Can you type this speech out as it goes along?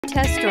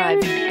Test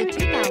drive the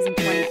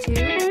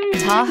 2022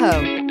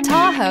 Tahoe.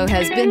 Tahoe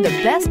has been the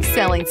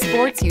best-selling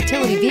sports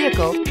utility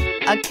vehicle,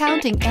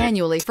 accounting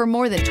annually for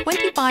more than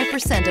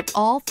 25% of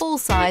all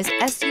full-size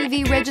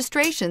SUV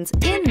registrations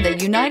in the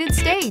United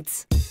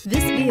States.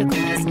 This vehicle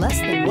has less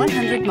than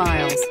 100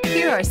 miles.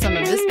 Here are some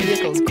of this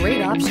vehicle's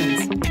great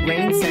options: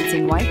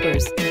 rain-sensing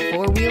wipers,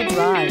 four-wheel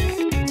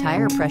drive,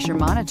 tire pressure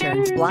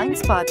monitor, blind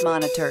spot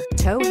monitor,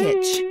 tow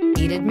hitch,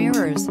 heated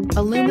mirrors,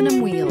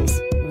 aluminum wheels,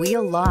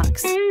 wheel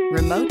locks,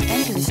 remote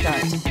engine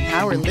start,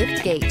 power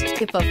lift gate.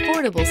 If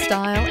affordable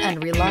style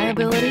and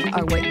reliability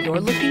are what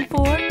you're looking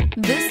for,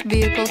 this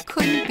vehicle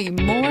couldn't be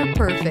more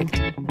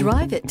perfect.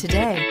 Drive it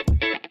today.